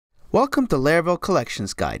Welcome to Laravel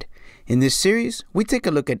Collections Guide. In this series, we take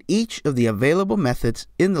a look at each of the available methods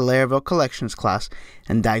in the Laravel Collections class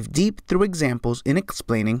and dive deep through examples in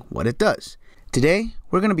explaining what it does. Today,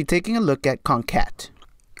 we're going to be taking a look at concat.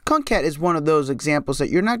 Concat is one of those examples that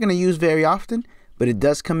you're not going to use very often, but it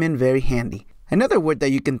does come in very handy. Another word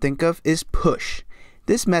that you can think of is push.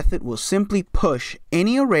 This method will simply push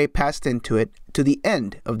any array passed into it to the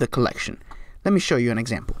end of the collection. Let me show you an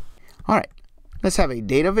example. Alright. Let's have a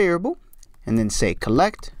data variable and then say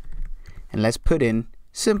collect, and let's put in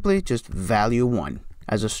simply just value 1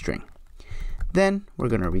 as a string. Then we're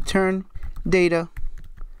going to return data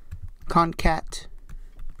concat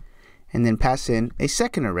and then pass in a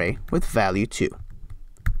second array with value 2.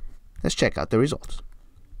 Let's check out the results.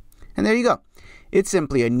 And there you go. It's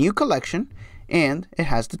simply a new collection and it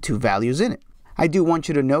has the 2 values in it. I do want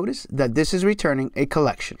you to notice that this is returning a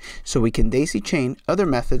collection, so we can daisy chain other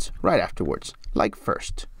methods right afterwards, like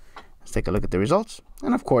first. Let's take a look at the results,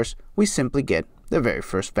 and of course, we simply get the very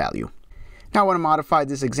first value. Now I want to modify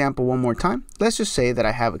this example one more time. Let's just say that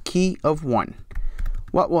I have a key of 1.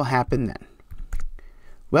 What will happen then?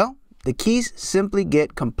 Well, the keys simply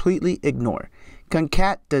get completely ignored.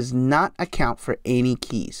 Concat does not account for any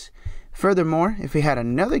keys. Furthermore, if we had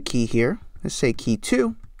another key here, let's say key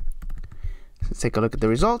 2, let's take a look at the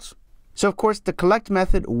results. So of course the collect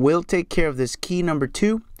method will take care of this key number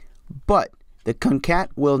 2, but the concat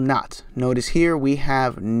will not. Notice here we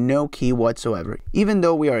have no key whatsoever, even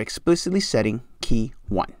though we are explicitly setting key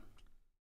 1.